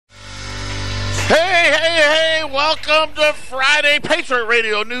Hey, welcome to Friday Patriot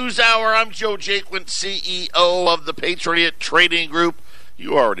Radio News Hour. I'm Joe Jaquin, CEO of the Patriot Trading Group.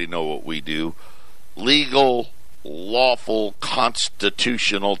 You already know what we do. Legal, lawful,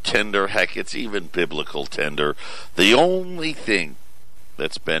 constitutional tender. Heck, it's even biblical tender. The only thing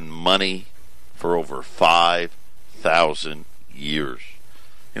that's been money for over 5,000 years.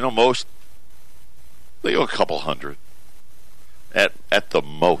 You know, most, they go a couple hundred at the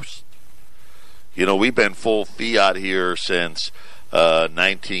most. You know, we've been full fiat here since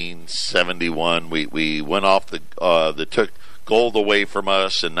 1971. We went off they took gold away from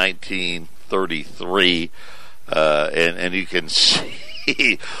us in 1933, and you can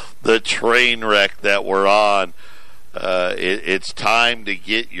see the train wreck that we're on. It's time to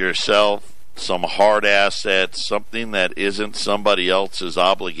get yourself some hard assets, something that isn't somebody else's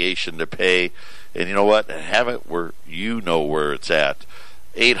obligation to pay. And you know what? Have it where you know where it's at.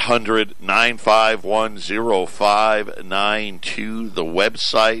 800-951-0592, the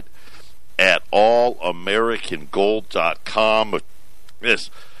website at allamericangold.com.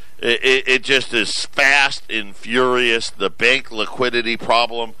 It just is fast and furious. The bank liquidity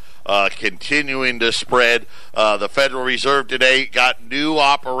problem continuing to spread. The Federal Reserve today got new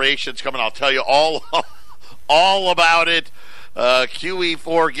operations coming. I'll tell you all about it.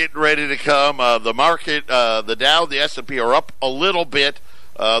 QE4 getting ready to come. The market, the Dow, the S&P are up a little bit.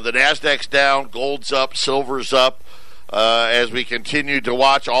 The NASDAQ's down, gold's up, silver's up. As we continue to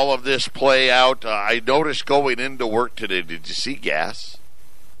watch all of this play out, I noticed going into work today, did you see gas?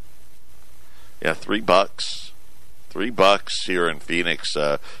 Yeah, $3. $3 here in Phoenix.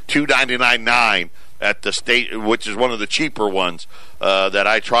 $2.99.9 at the state, which is one of the cheaper ones that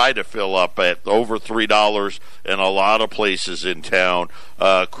I try to fill up at, over $3 in a lot of places in town.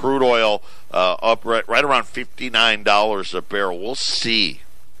 Crude oil up right around $59 a barrel. We'll see.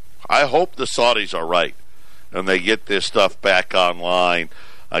 I hope the Saudis are right and they get this stuff back online.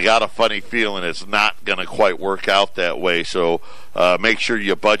 I got a funny feeling it's not going to quite work out that way, so make sure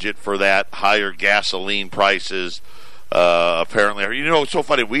you budget for that. Higher gasoline prices apparently. You know, it's so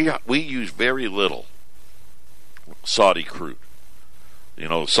funny. We use very little Saudi crude. You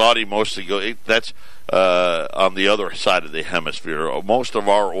know, Saudi mostly that's on the other side of the hemisphere. Most of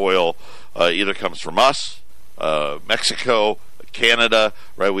our oil either comes from us, Mexico, Canada,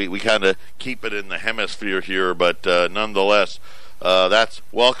 right? We kind of keep it in the hemisphere here, but nonetheless, that's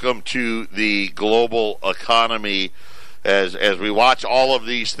welcome to the global economy as we watch all of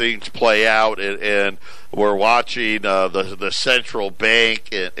these things play out, and we're watching the central bank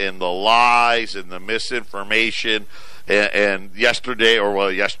and the lies and the misinformation. And yesterday,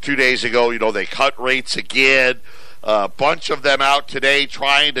 2 days ago, you know, they cut rates again. A bunch of them out today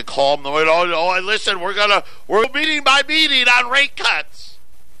trying to calm them. Listen, we're meeting by meeting on rate cuts.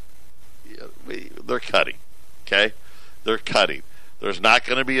 Yeah, they're cutting, okay? They're cutting. There's not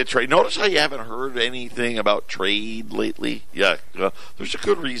going to be a trade. Notice how you haven't heard anything about trade lately? Yeah, there's a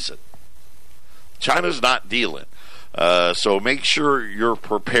good reason. China's not dealing. So make sure you're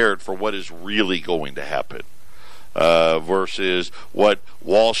prepared for what is really going to happen. Versus what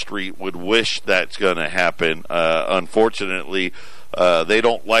Wall Street would wish that's going to happen. Unfortunately, they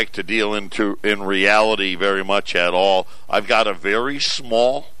don't like to deal in reality very much at all. I've got a very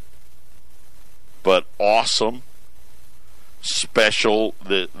small but awesome special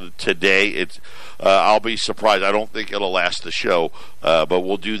today. It's I'll be surprised. I don't think it'll last the show, but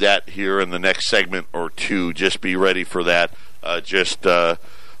we'll do that here in the next segment or two. Just be ready for that.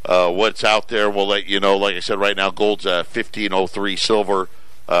 What's out there, we'll let you know. Like I said, right now, gold's $15.03, silver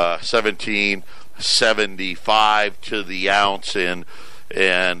 $17.75 to the ounce, and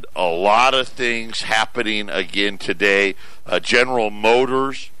a lot of things happening again today. General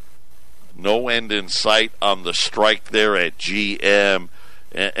Motors, no end in sight on the strike there at GM,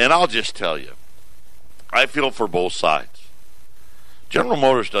 and I'll just tell you, I feel for both sides. General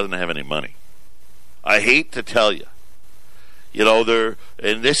Motors doesn't have any money. I hate to tell you. You know,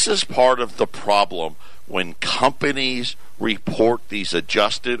 and this is part of the problem when companies report these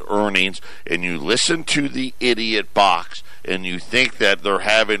adjusted earnings and you listen to the idiot box and you think that they're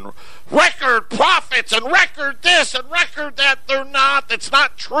having record profits and record this and record that. They're not. It's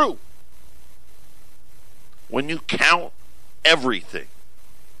not true. When you count everything.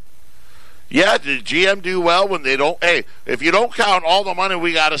 Yeah, did GM do well when they don't? Hey, if you don't count all the money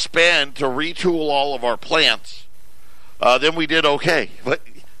we got to spend to retool all of our plants, then we did okay. But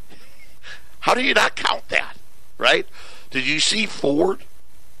how do you not count that, right? Did you see Ford?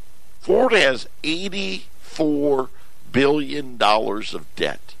 Ford has $84 billion of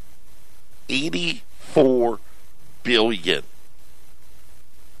debt. $84 billion.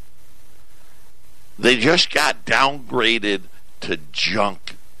 They just got downgraded to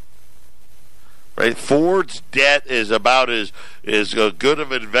junk. Right? Ford's debt is about as good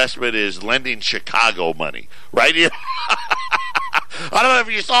of an investment as lending Chicago money. Right? I don't know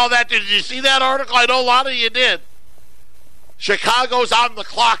if you saw that. Did you see that article? I know a lot of you did. Chicago's on the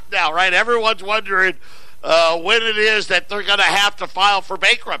clock now, right? Everyone's wondering when it is that they're going to have to file for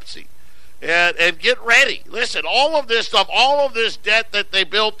bankruptcy. And get ready. Listen, all of this stuff, all of this debt that they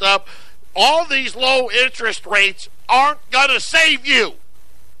built up, all these low interest rates aren't going to save you.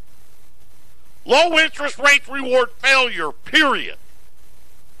 Low interest rates reward failure, period.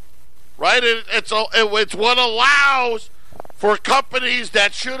 Right? It's what allows for companies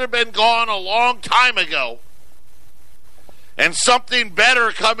that should have been gone a long time ago and something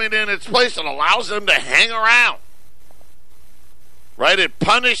better coming in its place and allows them to hang around. Right? It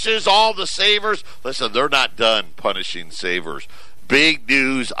punishes all the savers. Listen, they're not done punishing savers. Big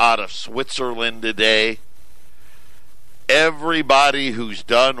news out of Switzerland today. Everybody who's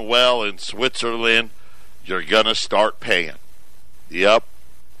done well in Switzerland, you're going to start paying. Yep.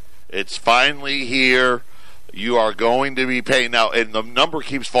 It's finally here. You are going to be paying. Now, and the number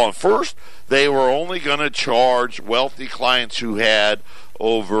keeps falling. First, they were only going to charge wealthy clients who had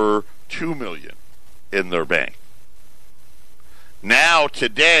over $2 million in their bank. Now,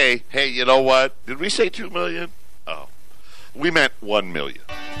 today, hey, you know what? Did we say $2 million? Oh, we meant $1 million.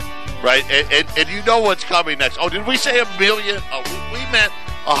 Right? And you know what's coming next. Oh, did we say $1 million? Oh, we meant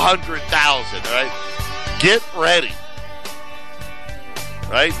 100,000, right? Get ready.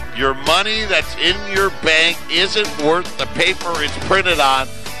 Right? Your money that's in your bank isn't worth the paper it's printed on.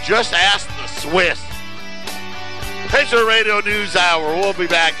 Just ask the Swiss. Patriot Radio News Hour. We'll be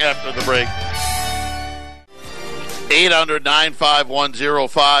back after the break.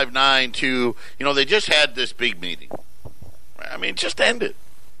 800-951-0592. You know, they just had this big meeting. I mean, it just ended.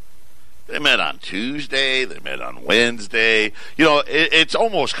 They met on Tuesday. They met on Wednesday. You know, it's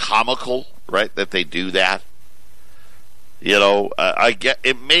almost comical, right, that they do that. You know, I get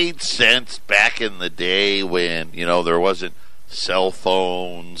it made sense back in the day when, you know, there wasn't cell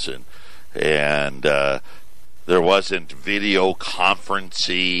phones and there wasn't video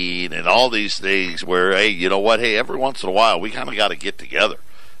conferencing and all these things where, hey, you know what? Hey, every once in a while we kind of got to get together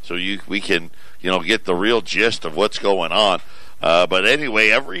so we can, you know, get the real gist of what's going on. But anyway,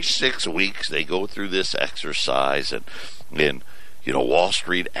 every 6 weeks they go through this exercise, and you know, Wall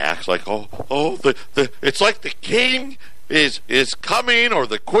Street acts like it's like the king is coming or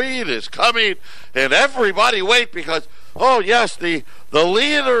the queen is coming, and everybody wait because yes, the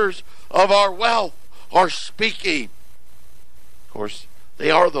leaders of our wealth are speaking. Of course, they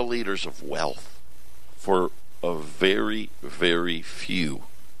are the leaders of wealth for a very, very few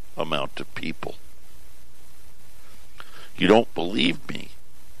amount of people. You don't believe me?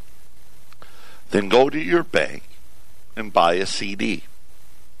 Then go to your bank and buy a CD.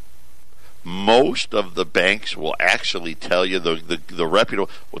 Most of the banks will actually tell you, the reputable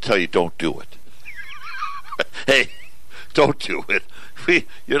will tell you, don't do it. Hey, don't do it.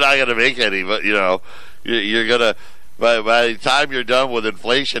 You're not going to make any, but you know, you're going to, by the time you're done with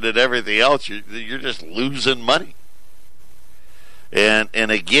inflation and everything else, you're just losing money. And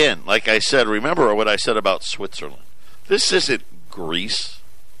again, like I said, remember what I said about Switzerland. This isn't Greece.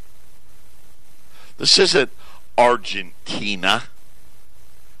 This isn't Argentina.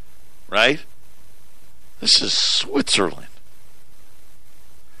 Right? This is Switzerland.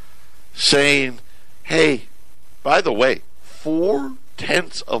 Saying, hey, by the way,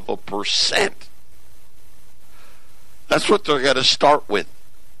 0.4%. That's what they're going to start with.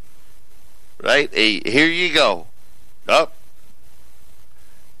 Right? Hey, here you go. Up.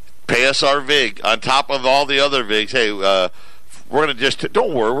 Pay us our VIG on top of all the other VIGs. Hey, we're going to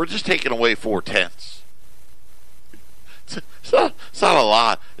don't worry, we're just taking away 0.4. It's not a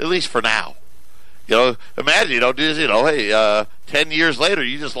lot, at least for now. You know, imagine, hey, 10 years later,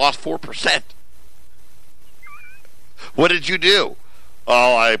 you just lost 4%. What did you do?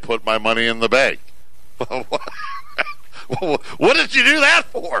 Oh, I put my money in the bank. What did you do that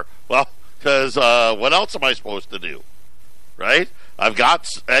for? Well, because what else am I supposed to do? Right? I've got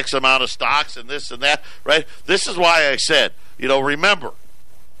X amount of stocks and this and that, right? This is why I said, you know, remember,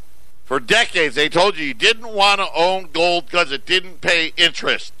 for decades they told you didn't want to own gold because it didn't pay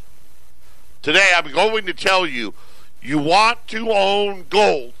interest. Today I'm going to tell you, you want to own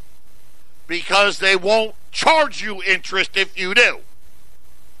gold because they won't charge you interest if you do.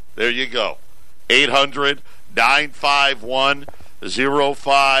 There you go.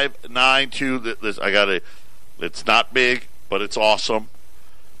 800-951-0592. It's not big, but it's awesome.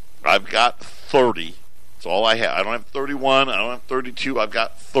 I've got 30. That's all I have. I don't have 31. I don't have 32. I've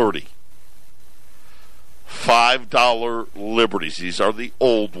got 30. $5 Liberties. These are the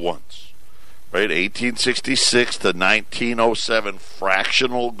old ones, right? 1866 to 1907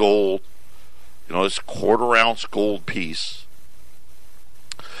 fractional gold. You know, this quarter-ounce gold piece.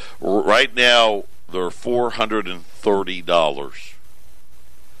 Right now, they're $430.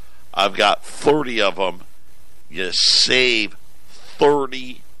 I've got 30 of them. You save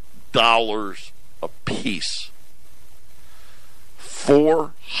 $30 a piece.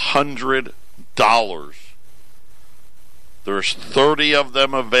 $400. There's 30 of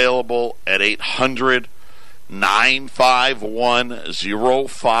them available at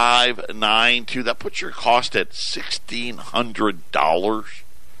 800-951-0592. That puts your cost at $1,600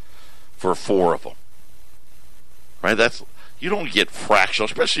 for 4 of them. Right? You don't get fractional,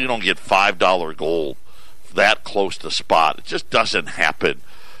 especially you don't get $5 gold that close to spot. It just doesn't happen.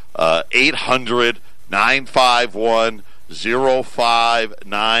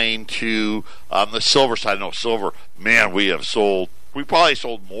 800-951-0592. On the silver side, no, silver, man, we probably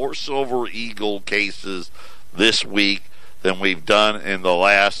sold more Silver Eagle cases this week than we've done in the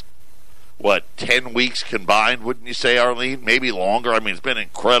last, 10 weeks combined, wouldn't you say, Arlene? Maybe longer. I mean, it's been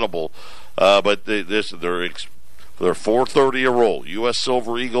incredible. But they're $430 a roll. U.S.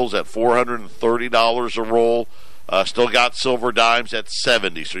 Silver Eagles at $430 a roll. Still got silver dimes at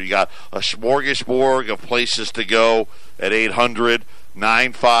 $70. So you got a smorgasbord of places to go at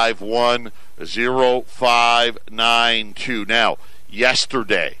 800-951-0592. Now,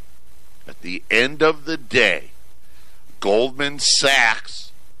 yesterday, at the end of the day, Goldman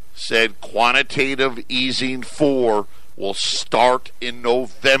Sachs said quantitative easing 4 will start in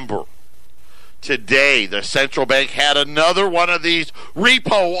November. Today, the central bank had another one of these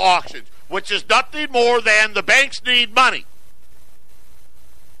repo auctions, which is nothing more than the banks need money.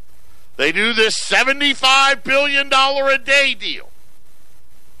 They do this $75 billion a day deal.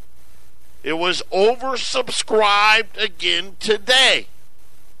 It was oversubscribed again today.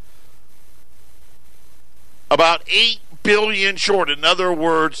 About $8 billion short. In other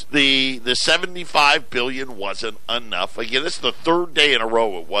words, the $75 billion wasn't enough. Again, this is the third day in a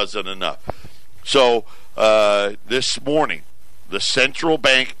row it wasn't enough. So this morning, the central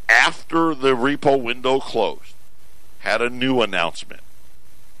bank, after the repo window closed, had a new announcement.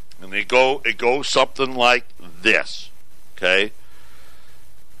 And it goes something like this, okay?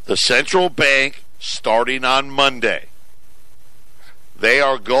 The central bank, starting on Monday, they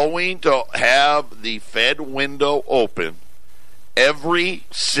are going to have the Fed window open every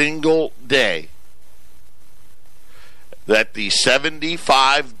single day that the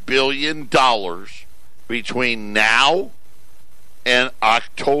 $75 billion between now and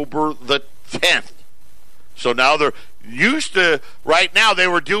October the 10th. So now they're used to, right now they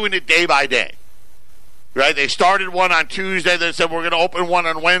were doing it day by day. Right? They started one on Tuesday, then said we're going to open one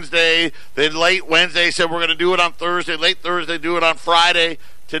on Wednesday. Then late Wednesday said we're going to do it on Thursday. Late Thursday, do it on Friday.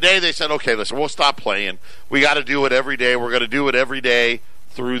 Today they said, okay, listen, we'll stop playing. We got to do it every day. We're going to do it every day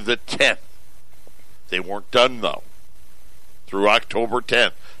through the 10th. They weren't done, though, through October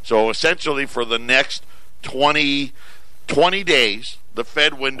 10th. So essentially for the next 20 days, the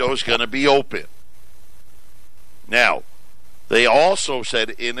Fed window is going to be open. Now, they also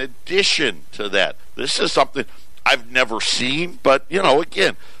said, in addition to that, this is something I've never seen, but,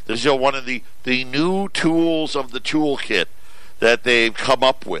 again, this is one of the new tools of the toolkit that they've come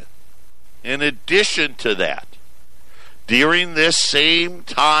up with. In addition to that, during this same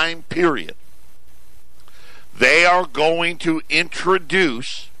time period, they are going to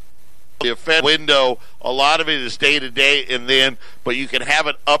introduce the Fed window. A lot of it is day to day, but you can have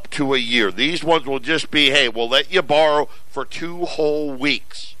it up to a year. These ones will just be, hey, we'll let you borrow for 2 whole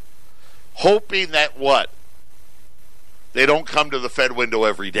weeks, hoping that they don't come to the Fed window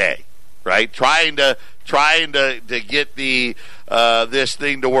every day, right? Trying to get the this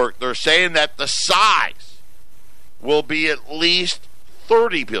thing to work. They're saying that the size will be at least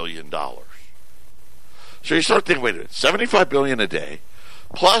 $30 billion. So you start thinking, wait a minute, $75 billion a day,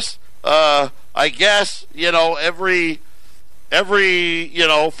 plus I guess every 4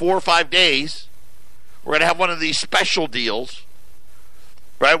 or 5 days we're going to have one of these special deals,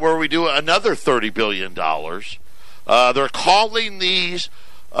 right, where we do another $30 billion. They're calling these,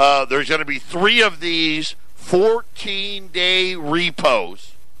 there's going to be 3 of these 14-day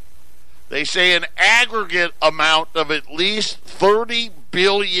repos. They say an aggregate amount of at least $30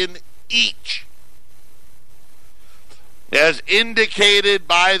 billion each, as indicated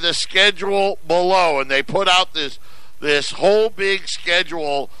by the schedule below. And they put out this whole big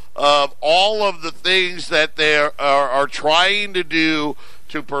schedule of all of the things that they are trying to do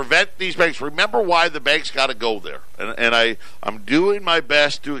to prevent these banks. Remember why the banks got to go there. And I'm doing my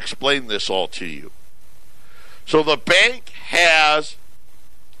best to explain this all to you. So the bank has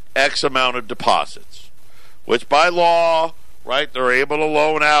X amount of deposits, which by law, right, they're able to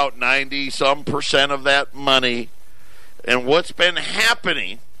loan out 90-some% of that money. And what's been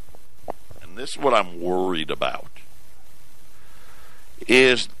happening, and this is what I'm worried about,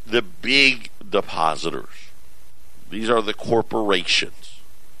 is the big depositors. These are the corporations.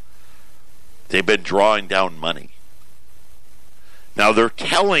 They've been drawing down money. Now they're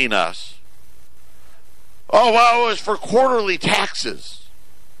telling us, oh, well, it was for quarterly taxes.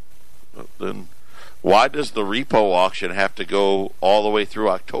 Then why does the repo auction have to go all the way through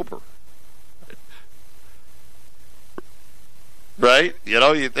October? Right? You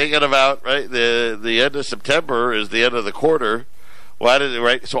know, you're thinking about, right, the end of September is the end of the quarter. Why did it,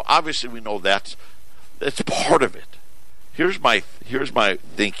 right? So obviously we know that's part of it. Here's my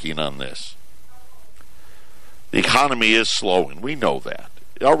thinking on this. The economy is slowing. We know that.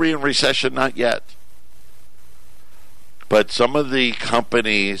 Are we in recession? Not yet. But some of the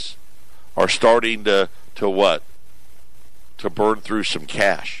companies are starting to what? To burn through some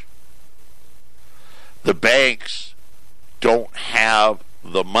cash. The banks don't have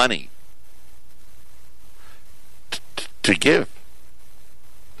the money to give.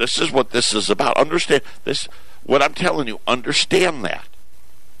 This is what this is about. Understand this. What I'm telling you, understand that.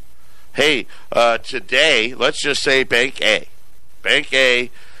 Hey, today, let's just say Bank A. Bank A,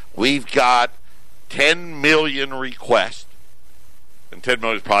 we've got 10 million requests, and 10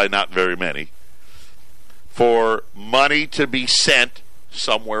 million is probably not very many, for money to be sent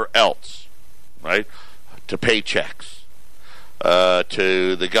somewhere else, right? To paychecks,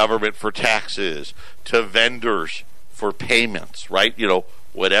 to the government for taxes, to vendors for payments, right? You know,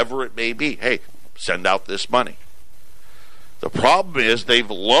 whatever it may be. Hey, send out this money. The problem is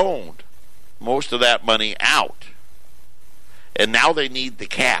they've loaned most of that money out, and now they need the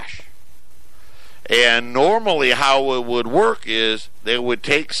cash. And normally how it would work is they would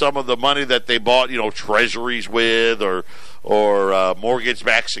take some of the money that they bought, you know, treasuries with or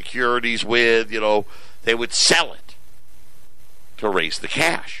mortgage-backed securities with, you know, they would sell it to raise the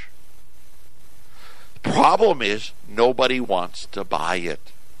cash. The problem is nobody wants to buy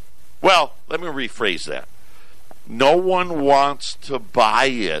it. Well, let me rephrase that. No one wants to buy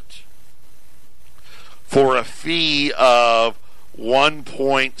it for a fee of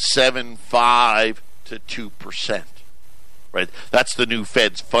 1.75 to 2%. Right? That's the new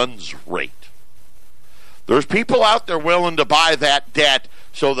Fed's funds rate. There's people out there willing to buy that debt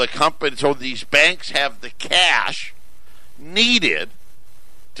so these banks have the cash needed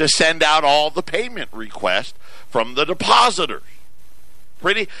to send out all the payment requests from the depositors.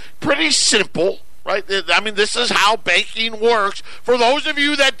 Pretty simple, right? I mean, this is how banking works. For those of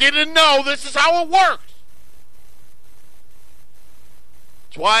you that didn't know, this is how it works.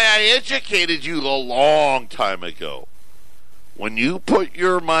 That's why I educated you a long time ago. When you put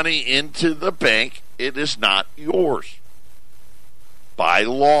your money into the bank, it is not yours. By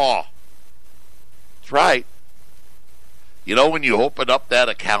law. That's right. You know, when you open up that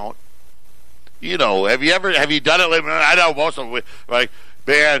account, you know, have you done it? I know most of them, like,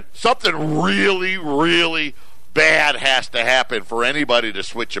 man, something really, really bad has to happen for anybody to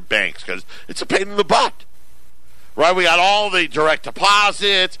switch a banks because it's a pain in the butt. Right? We got all the direct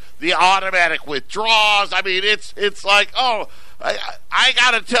deposits, the automatic withdrawals. I mean, it's like, oh, I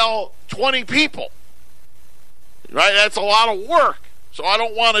got to tell 20 people. Right? That's a lot of work. So I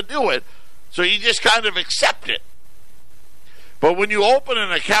don't want to do it. So you just kind of accept it. But when you open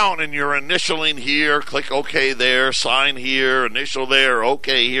an account and you're initialing here, click OK there, sign here, initial there,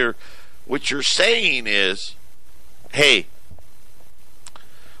 OK here, what you're saying is, hey,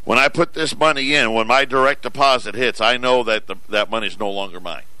 when I put this money in, when my direct deposit hits, I know that that money is no longer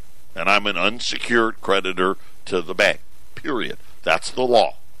mine. And I'm an unsecured creditor to the bank. Period. That's the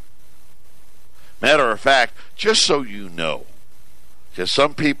law. Matter of fact, just so you know, because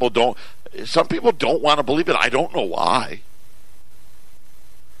some people don't want to believe it. I don't know why.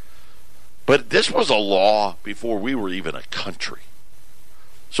 But this was a law before we were even a country.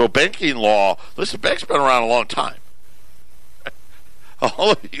 So banking law, listen, banks been around a long time.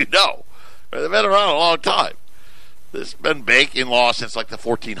 All of you know. They've been around a long time. This has been banking law since like the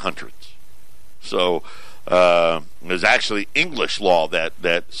 1400s. So there's actually English law that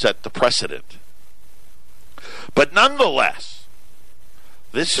set the precedent. But nonetheless,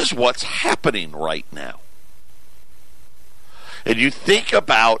 this is what's happening right now. And you think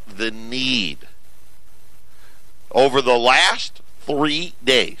about the need. Over the last 3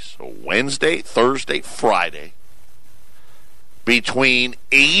 days, so Wednesday, Thursday, Friday, between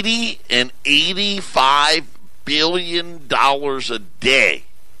 $80 and $85 billion a day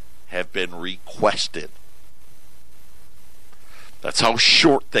have been requested That's how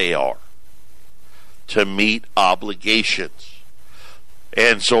short they are to meet obligations.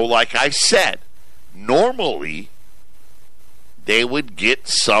 And so, like I said, normally they would get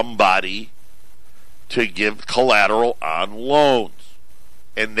somebody to give collateral on loans,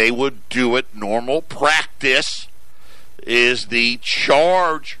 and they would do it. Normal practice is the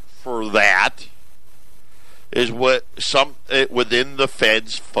charge for that is what within the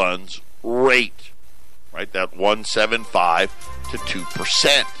Fed's funds rate, right? That 1.75 to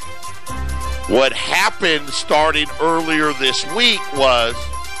 2%. What happened starting earlier this week was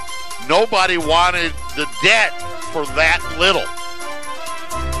nobody wanted the debt for that little.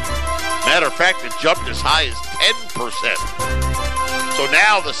 Matter of fact, it jumped as high as 10%. So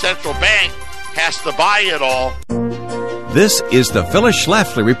now the central bank has to buy it all. This is the Phyllis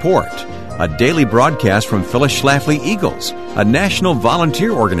Schlafly Report, a daily broadcast from Phyllis Schlafly Eagles, a national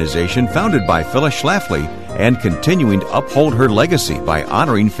volunteer organization founded by Phyllis Schlafly and continuing to uphold her legacy by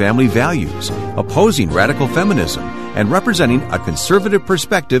honoring family values, opposing radical feminism, and representing a conservative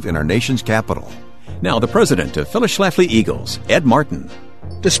perspective in our nation's capital. Now, the president of Phyllis Schlafly Eagles, Ed Martin.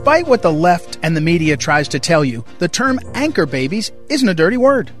 Despite what the left and the media tries to tell you, the term anchor babies isn't a dirty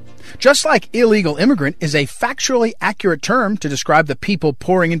word. Just like illegal immigrant is a factually accurate term to describe the people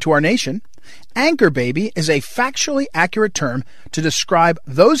pouring into our nation, anchor baby is a factually accurate term to describe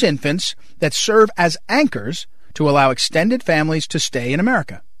those infants that serve as anchors to allow extended families to stay in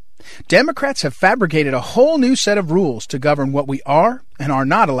America. Democrats have fabricated a whole new set of rules to govern what we are and are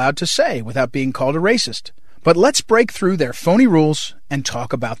not allowed to say without being called a racist. But let's break through their phony rules and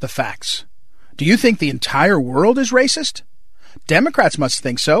talk about the facts. Do you think the entire world is racist? Democrats must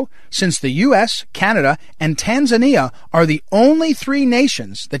think so, since the U.S., Canada, and Tanzania are the only three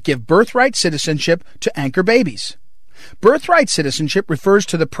nations that give birthright citizenship to anchor babies. Birthright citizenship refers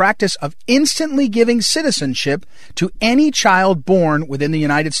to the practice of instantly giving citizenship to any child born within the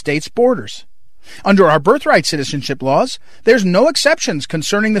United States borders. Under our birthright citizenship laws, there's no exceptions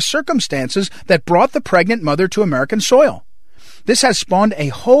concerning the circumstances that brought the pregnant mother to American soil. This has spawned a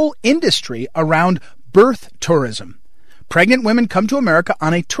whole industry around birth tourism. Pregnant women come to America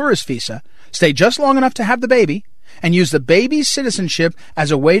on a tourist visa, stay just long enough to have the baby, and use the baby's citizenship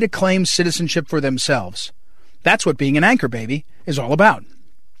as a way to claim citizenship for themselves. That's what being an anchor baby is all about.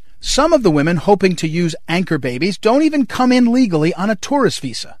 Some of the women hoping to use anchor babies don't even come in legally on a tourist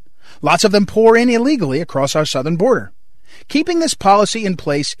visa. Lots of them pour in illegally across our southern border. Keeping this policy in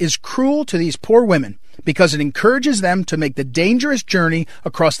place is cruel to these poor women because it encourages them to make the dangerous journey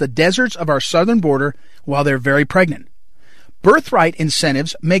across the deserts of our southern border while they're very pregnant. Birthright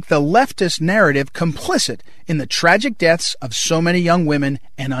incentives make the leftist narrative complicit in the tragic deaths of so many young women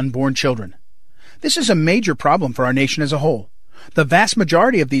and unborn children. This is a major problem for our nation as a whole. The vast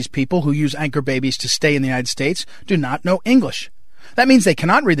majority of these people who use anchor babies to stay in the United States do not know English. That means they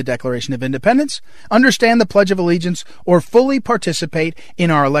cannot read the Declaration of Independence, understand the Pledge of Allegiance, or fully participate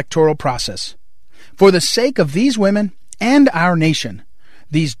in our electoral process. For the sake of these women and our nation,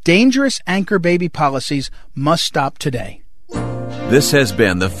 these dangerous anchor baby policies must stop today. This has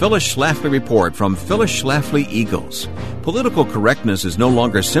been the Phyllis Schlafly Report from Phyllis Schlafly Eagles. Political correctness is no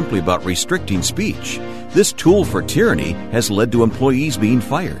longer simply about restricting speech. This tool for tyranny has led to employees being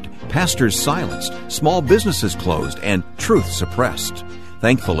fired, pastors silenced, small businesses closed, and truth suppressed.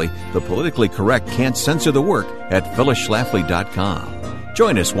 Thankfully, the politically correct can't censor the work at phyllisschlafly.com.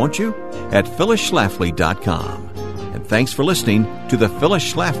 Join us, won't you, at phyllisschlafly.com. And thanks for listening to the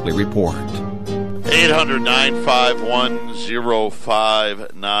Phyllis Schlafly Report.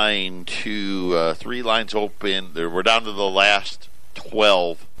 800-951-0592. Three lines open. We're down to the last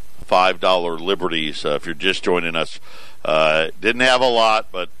 12 $5 liberties. If you're just joining us, didn't have a lot,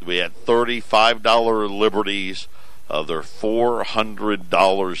 but we had $35 liberties. They're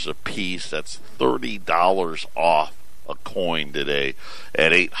 $400 a piece. That's $30 off a coin today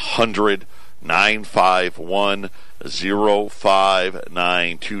at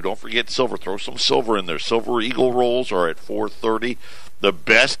 800-951-0592. Don't forget silver. Throw some silver in there. Silver Eagle rolls are at $4.30. The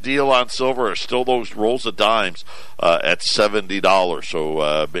best deal on silver are still those rolls of dimes at $70.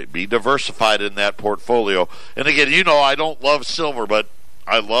 So be diversified in that portfolio. And again, you know I don't love silver, but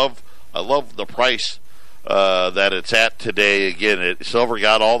I love the price that it's at today. Again, silver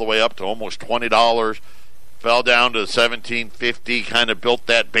got all the way up to almost $20. Fell down to $17.50. Kind of built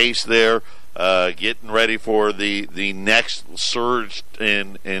that base there. Getting ready for the next surge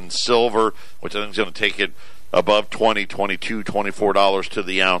in silver, which I think is going to take it above $20, $22, $24 to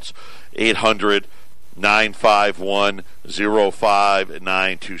the ounce.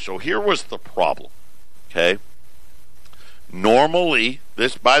 800-951-0592. So here was the problem, okay? Normally,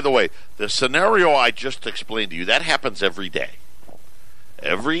 this, by the way, the scenario I just explained to you, that happens every day,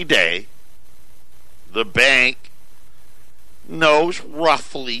 every day, the bank knows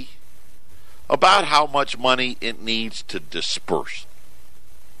roughly about how much money it needs to disperse.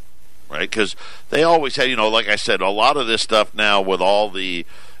 Right? Because they always had, like I said, a lot of this stuff now with all the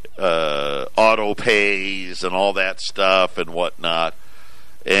auto pays and all that stuff and whatnot.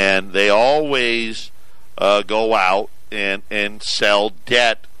 And they always go out and sell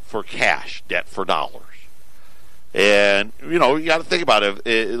debt for cash, debt for dollars. And, you got to think about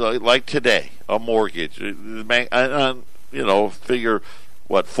it. Like today, a mortgage. Figure,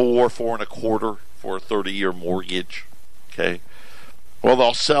 4.25 for a 30-year mortgage. Okay. Well,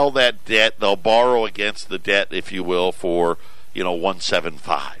 they'll sell that debt. They'll borrow against the debt, if you will, for,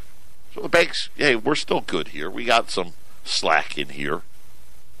 1.75. So the banks, hey, we're still good here. We got some slack in here.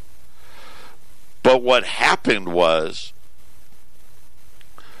 But what happened was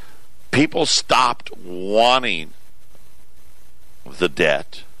people stopped wanting the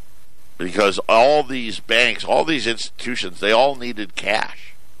debt because all these banks, all these institutions, they all needed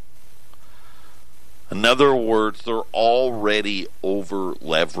cash. In other words, they're already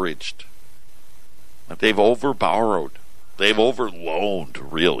over-leveraged. They've over-borrowed. They've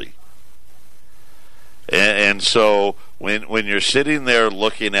over-loaned, really. And so when you're sitting there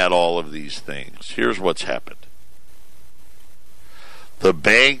looking at all of these things, here's what's happened. The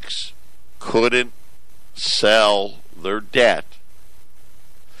banks couldn't sell their debt.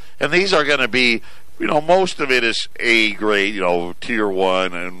 And these are going to be, most of it is A grade, tier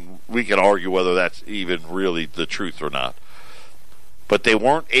 1, and we can argue whether that's even really the truth or not. But they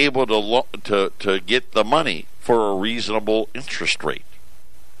weren't able to get the money for a reasonable interest rate,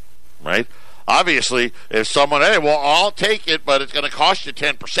 right? Obviously, if someone, hey, well, I'll take it, but it's going to cost you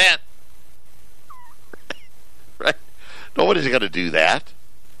 10%, right? Nobody's going to do that.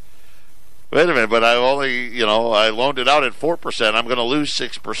 Wait a minute, but I only, I loaned it out at 4%. I'm going to lose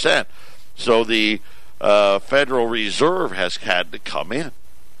 6%. So the Federal Reserve has had to come in.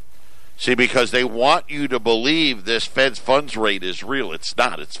 See, because they want you to believe this Fed's funds rate is real. It's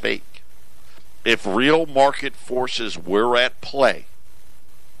not. It's fake. If real market forces were at play,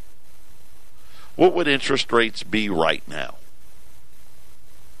 what would interest rates be right now?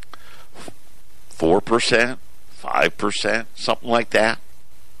 4%, 5%, something like that.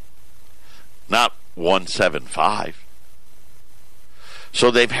 Not 1.75. So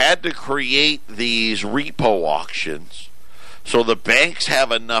they've had to create these repo auctions so the banks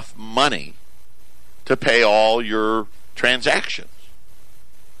have enough money to pay all your transactions.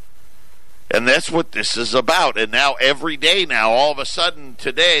 And that's what this is about. And now every day now, all of a sudden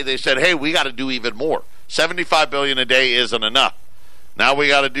today, they said, hey, we got to do even more. $75 billion a day isn't enough. Now we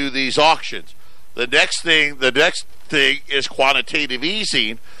got to do these auctions. The next thing is quantitative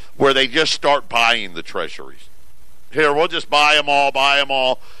easing, where they just start buying the treasuries. Here, we'll just buy them all.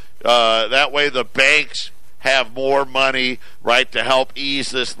 That way the banks have more money, right, to help ease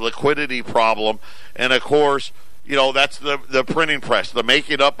this liquidity problem. And, of course, that's the printing press, the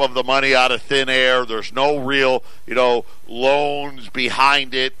making up of the money out of thin air. There's no real, loans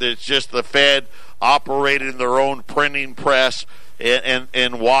behind it. It's just the Fed operating their own printing press.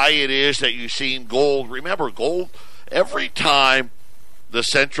 And why it is that you've seen gold. Remember, gold, every time the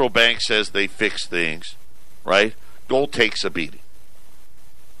central bank says they fix things, right, gold takes a beating.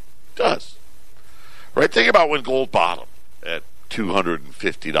 It does. Right? Think about when gold bottomed at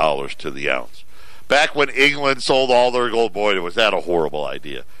 $250 to the ounce. Back when England sold all their gold, boy, was that a horrible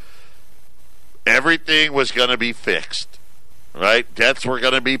idea. Everything was going to be fixed, right? Debts were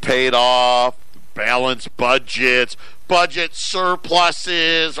going to be paid off, balanced budget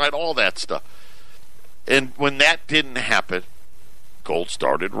surpluses, right? All that stuff. And when that didn't happen, gold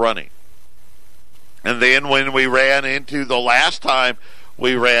started running. And then when we ran into the last time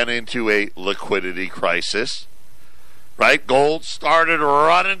we ran into a liquidity crisis, right? Gold started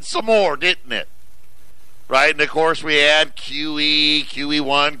running some more, didn't it? Right? And of course we had QE,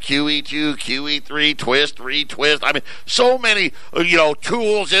 QE1, QE2, QE3, twist, retwist. I mean, so many,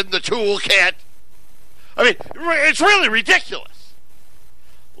 tools in the toolkit. I mean, it's really ridiculous.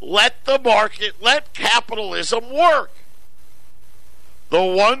 Let the market, let capitalism work. The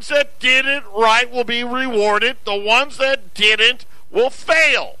ones that did it right will be rewarded. The ones that didn't will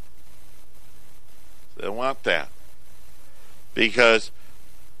fail. They don't want that. Because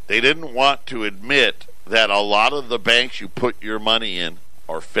they didn't want to admit that a lot of the banks you put your money in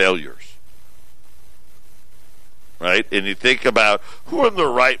are failures. Right? And you think about who in their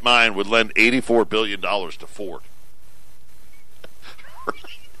right mind would lend $84 billion to Ford?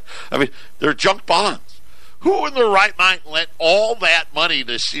 I mean, they're junk bonds. Who in their right mind lent all that money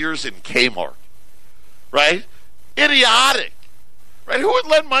to Sears and Kmart? Right? Idiotic. Right? Who would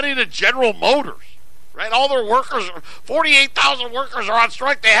lend money to General Motors? Right? All their workers, 48,000 workers are on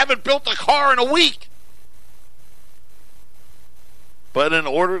strike. They haven't built a car in a week. But in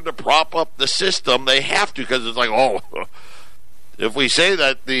order to prop up the system, they have to, because it's like, oh, if we say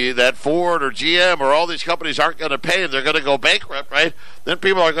that that Ford or GM or all these companies aren't going to pay and they're going to go bankrupt, right, then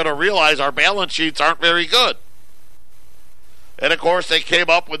people are going to realize our balance sheets aren't very good. And, of course, they came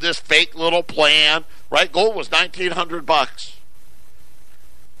up with this fake little plan, right? Gold was $1,900.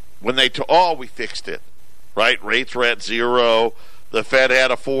 When they we fixed it, right? Rates were at zero. The Fed had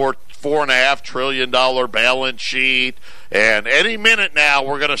a $4.5 trillion balance sheet, and any minute now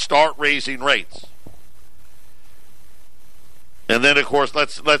we're going to start raising rates. And then, of course,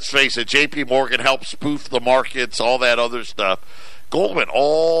 let's face it, J.P. Morgan helped spoof the markets, all that other stuff. Gold went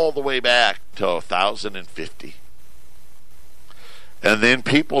all the way back to 1,050. And then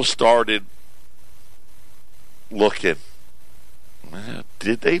people started looking.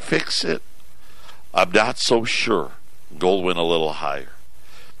 Did they fix it? I'm not so sure. Gold went a little higher.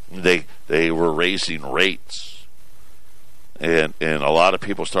 They were raising rates. And a lot of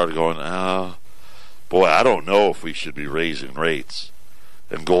people started going, boy, I don't know if we should be raising rates.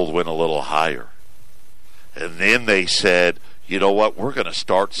 And gold went a little higher. And then they said, you know what, we're going to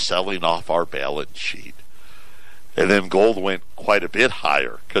start selling off our balance sheet. And then gold went quite a bit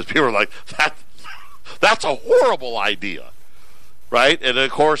higher because people were like, that's a horrible idea. Right? And, of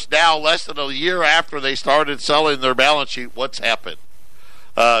course, now less than a year after they started selling their balance sheet, what's happened?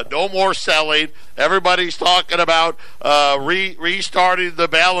 No more selling. Everybody's talking about restarting the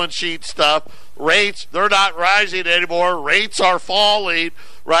balance sheet stuff. Rates, they're not rising anymore. Rates are falling,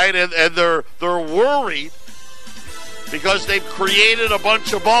 right? And they're worried because they've created a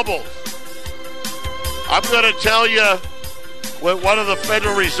bunch of bubbles. I'm going to tell you what one of the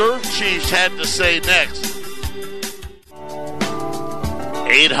Federal Reserve chiefs had to say next.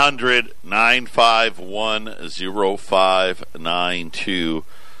 800-951-0592.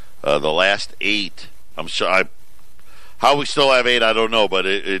 The last 8. I'm sure. How we still have 8, I don't know, but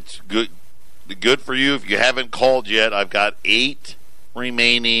it's good for you. If you haven't called yet, I've got 8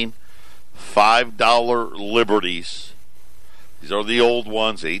 remaining $5 liberties. These are the old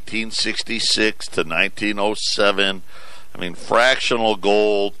ones, 1866 to 1907. I mean, fractional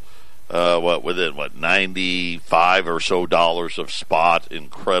gold. Within 95 or so dollars of spot,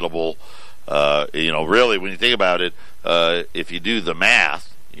 incredible. Really, when you think about it, if you do the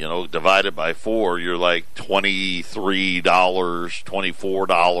math, divided by 4, you're like $23,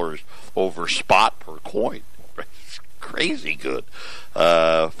 $24 over spot per coin. It's crazy good.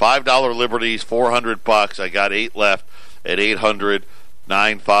 $5 liberties, $400. I got 8 left at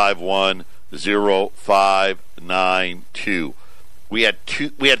 800-951-0592. We had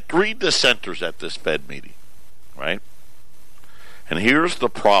 3 dissenters at this Fed meeting, right? And here's the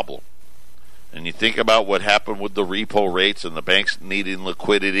problem. And you think about what happened with the repo rates and the banks needing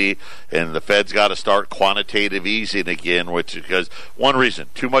liquidity, and the Fed's got to start quantitative easing again, which is because one reason,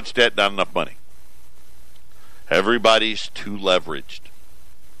 too much debt, not enough money. Everybody's too leveraged.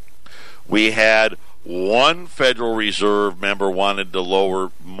 We had one Federal Reserve member wanted to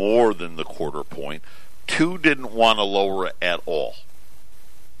lower more than the quarter point. 2 didn't want to lower it at all.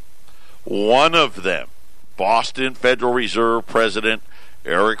 One of them, Boston Federal Reserve President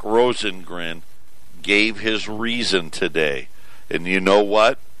Eric Rosengren, gave his reason today. And you know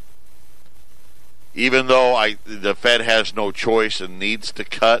what? Even though the Fed has no choice and needs to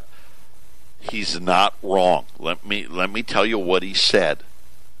cut, he's not wrong. Let me tell you what he said.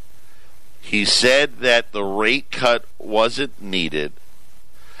 He said that the rate cut wasn't needed,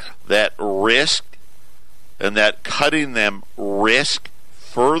 that risk and that cutting them risk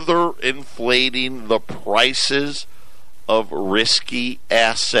further inflating the prices of risky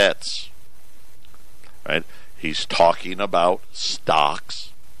assets. Right? He's talking about stocks.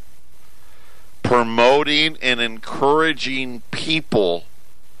 Promoting and encouraging people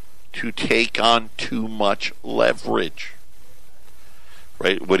to take on too much leverage.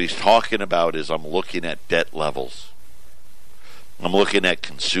 Right? What he's talking about is I'm looking at debt levels. I'm looking at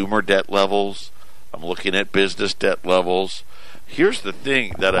consumer debt levels. I'm looking at business debt levels. Here's the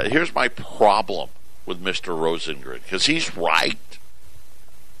thing here's my problem with Mr. Rosengren, because he's right.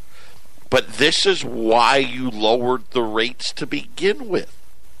 But this is why you lowered the rates to begin with.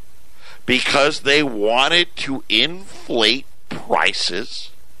 Because they wanted to inflate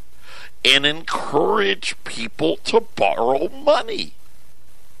prices and encourage people to borrow money.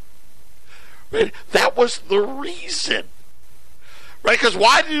 Right? That was the reason. Right? Because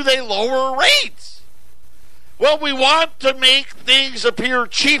why do they lower rates? Well, we want to make things appear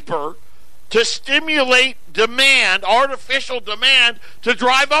cheaper to stimulate demand, artificial demand, to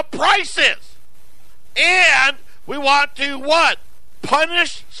drive up prices. And we want to what?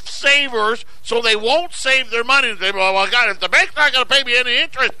 Punish savers so they won't save their money. They go, well, God, if the bank's not going to pay me any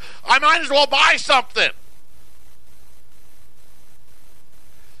interest, I might as well buy something.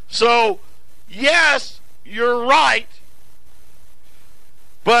 So, yes, you're right,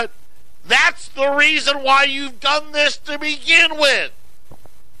 but that's the reason why you've done this to begin with.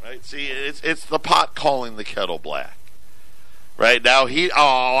 Right? See, it's the pot calling the kettle black. Right now,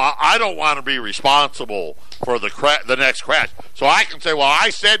 I don't want to be responsible for the next crash, so I can say, well, I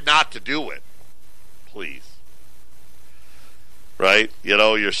said not to do it. Please, right? You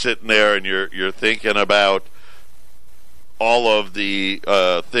know, you're sitting there and you're thinking about all of the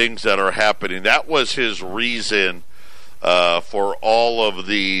things that are happening. That was his reason for all of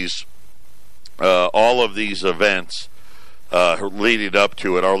these events leading up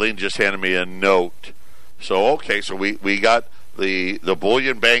to it. Arlene just handed me a note. So okay, so we got. The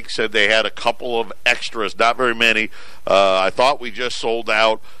Bullion Bank said they had a couple of extras, not very many. I thought we just sold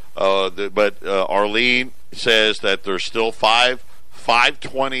out, but Arlene says that there's still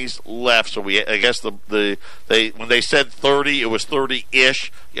 520s left. So I guess when they said 30, it was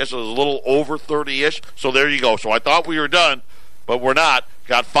 30-ish. I guess it was a little over 30-ish. So there you go. So I thought we were done, but we're not.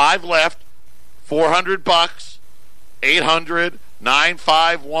 Got 5 left. $400.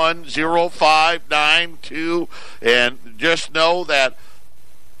 800-951-0592, and just know that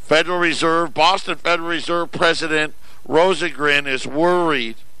Boston Federal Reserve President Rosengren is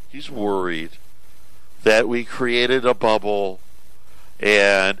worried. He's worried that we created a bubble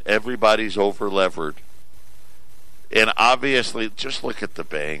and everybody's over-levered. And obviously, just look at the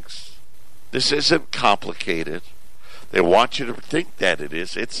banks. This isn't complicated. They want you to think that it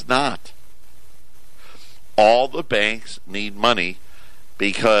is. It's not. All the banks need money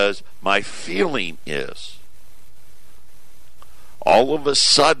because my feeling is all of a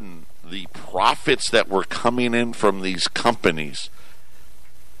sudden the profits that were coming in from these companies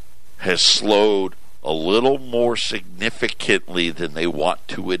has slowed a little more significantly than they want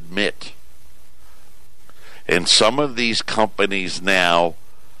to admit. And some of these companies now,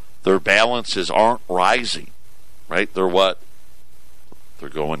 their balances aren't rising, right? They're what? They're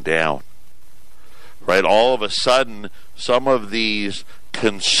going down. Right, all of a sudden, some of these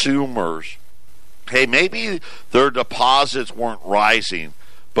consumers, hey, maybe their deposits weren't rising,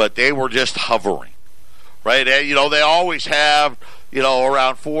 but they were just hovering, right? And, you know, they always have, you know,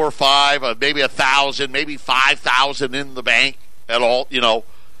 around 4 or 5, maybe 1,000, maybe 5,000 in the bank at all, you know,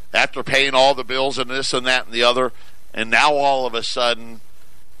 after paying all the bills and this and that and the other. And now all of a sudden,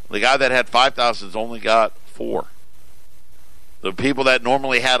 the guy that had 5,000 has only got 4. The people that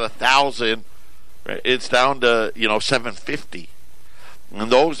normally had 1,000, it's down to, you know, 750,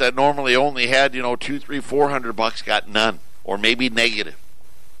 and those that normally only had, you know, $200, $300, $400 got none, or maybe negative.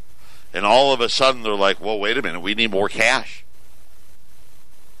 And all of a sudden they're like, well, wait a minute, we need more cash.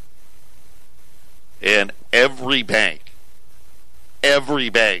 And every bank is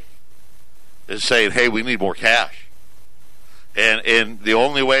saying, hey, we need more cash. And the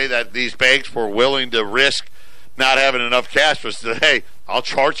only way that these banks were willing to risk not having enough cash was to, hey, I'll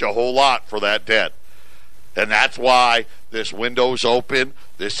charge you a whole lot for that debt. And that's why this window's open.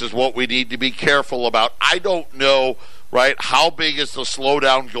 This is what we need to be careful about. I don't know, right, how big is the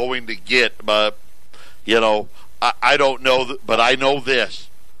slowdown going to get, but, you know, I don't know, but I know this.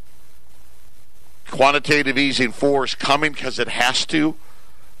 Quantitative easing 4 is coming because it has to.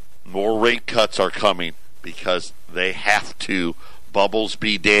 More rate cuts are coming because they have to. Bubbles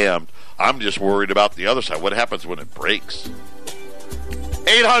be damned. I'm just worried about the other side. What happens when it breaks?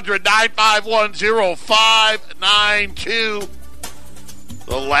 800-951-0592.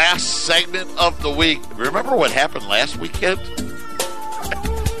 The last segment of the week. Remember what happened last weekend?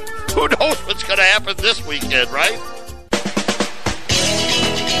 Who knows what's going to happen this weekend, right?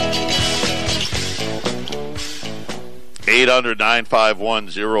 Eight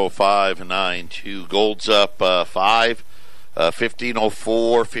 800-951-0592. Gold's up 5.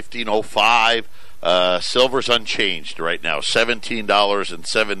 1504, 1505. Silver's unchanged right now,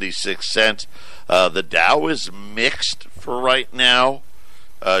 $17.76. The Dow is mixed for right now.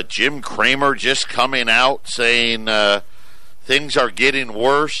 Jim Cramer just coming out saying things are getting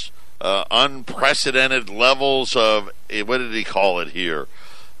worse. Unprecedented levels of, what did he call it here?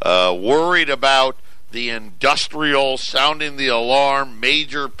 Worried about the industrial, sounding the alarm,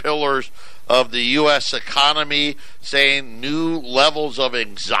 major pillars of the U.S. economy, saying new levels of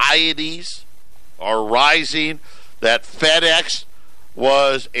anxieties are rising, that FedEx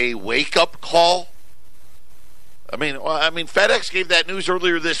was a wake-up call. I mean, FedEx gave that news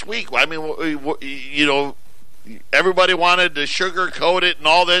earlier this week. I mean, everybody wanted to sugarcoat it and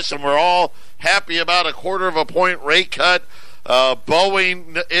all this, and we're all happy about a 1/4 point rate cut.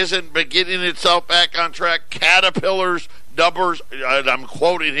 Boeing isn't getting itself back on track. Caterpillar's numbers, and I'm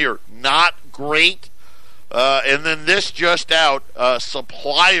quoting here, not great. And then this just out,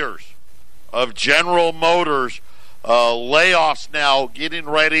 suppliers of General Motors, layoffs now, getting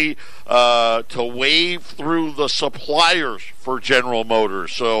ready to wave through the suppliers for General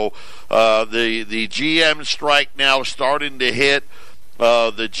Motors. So the GM strike now starting to hit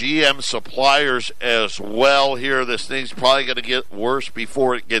the GM suppliers as well here. This thing's probably going to get worse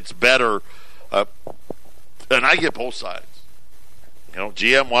before it gets better. And I get both sides.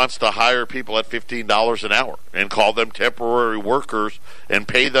 GM wants to hire people at $15 an hour and call them temporary workers and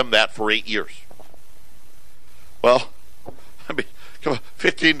pay them that for 8 years. Well, I mean, come on,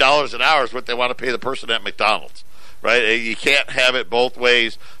 $15 an hour is what they want to pay the person at McDonald's, right? You can't have it both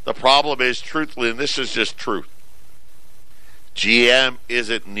ways. The problem is, truthfully, and this is just truth, GM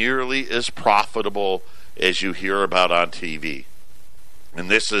isn't nearly as profitable as you hear about on TV. And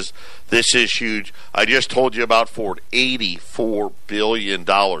this is huge. I just told you about Ford, $84 billion.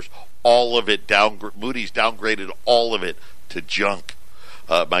 All of it Moody's downgraded all of it to junk.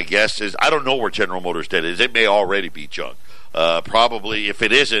 My guess is, I don't know where General Motors debt is. It may already be junk. Probably, if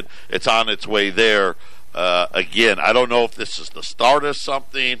it isn't, it's on its way there. Again, I don't know if this is the start of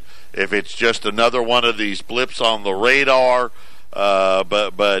something, if it's just another one of these blips on the radar.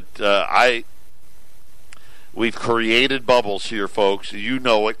 We've created bubbles here, folks. You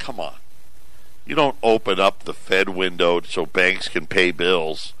know it. Come on. You don't open up the Fed window so banks can pay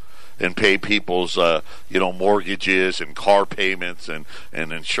bills and pay people's mortgages and car payments and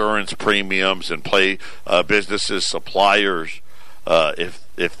insurance premiums and pay businesses, suppliers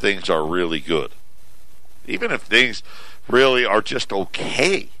if things are really good. Even if things really are just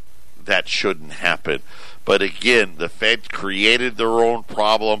okay, that shouldn't happen. But again, the Fed created their own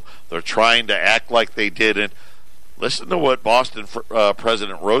problem. They're trying to act like they didn't. Listen to what Boston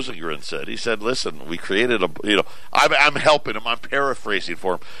President Rosengren said. He said, listen, we created I'm helping him. I'm paraphrasing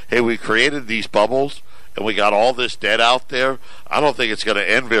for him. Hey, we created these bubbles, and we got all this debt out there. I don't think it's going to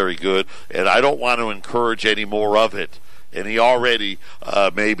end very good, and I don't want to encourage any more of it. And he already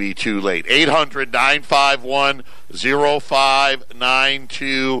may be too late.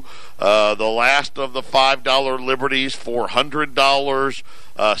 800-951-0592. The last of the $5 Liberties, $400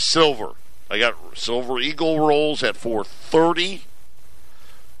 silver. I got silver Eagle rolls at $430.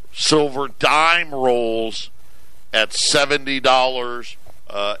 Silver dime rolls at $70.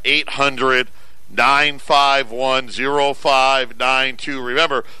 800-951-0592.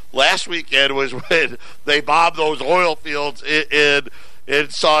 Remember, last weekend was when they bombed those oil fields in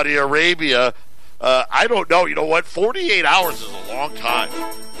Saudi Arabia. I don't know. You know what? 48 hours is a long time.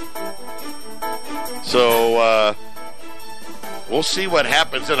 So we'll see what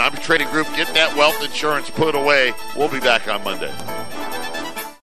happens. And I'm Trading Group. Get that wealth insurance put away. We'll be back on Monday.